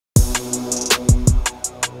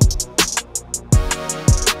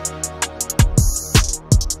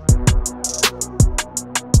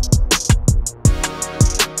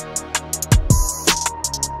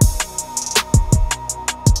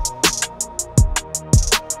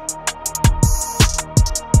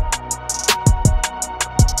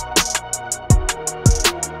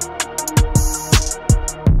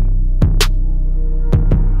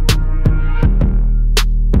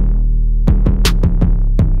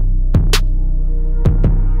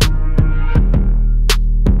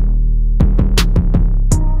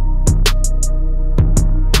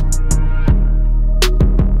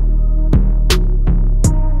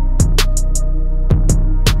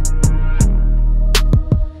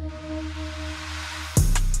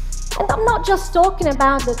I'm not just talking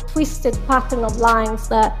about the twisted pattern of lines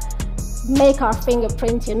that make our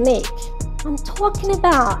fingerprint unique. I'm talking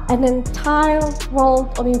about an entire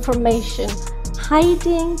world of information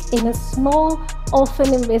hiding in a small,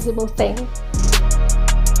 often invisible thing.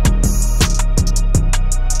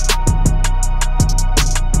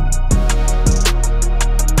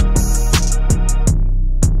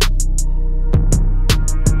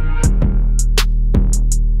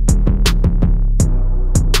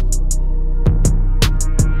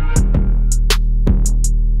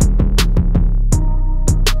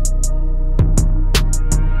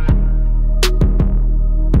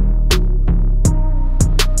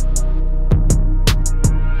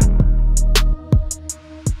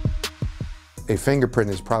 A fingerprint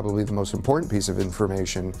is probably the most important piece of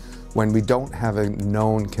information when we don't have a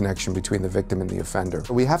known connection between the victim and the offender.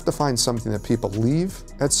 We have to find something that people leave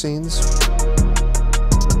at scenes.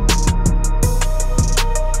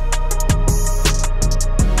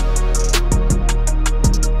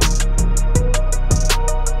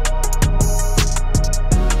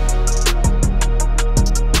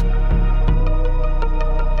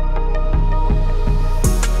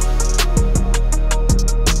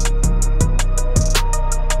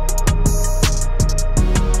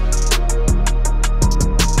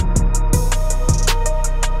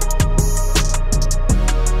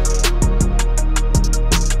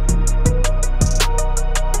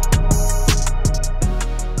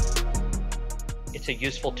 It's a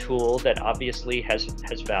useful tool that obviously has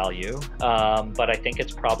value, but I think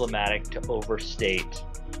it's problematic to overstate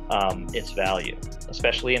its value,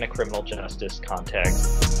 especially in a criminal justice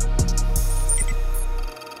context.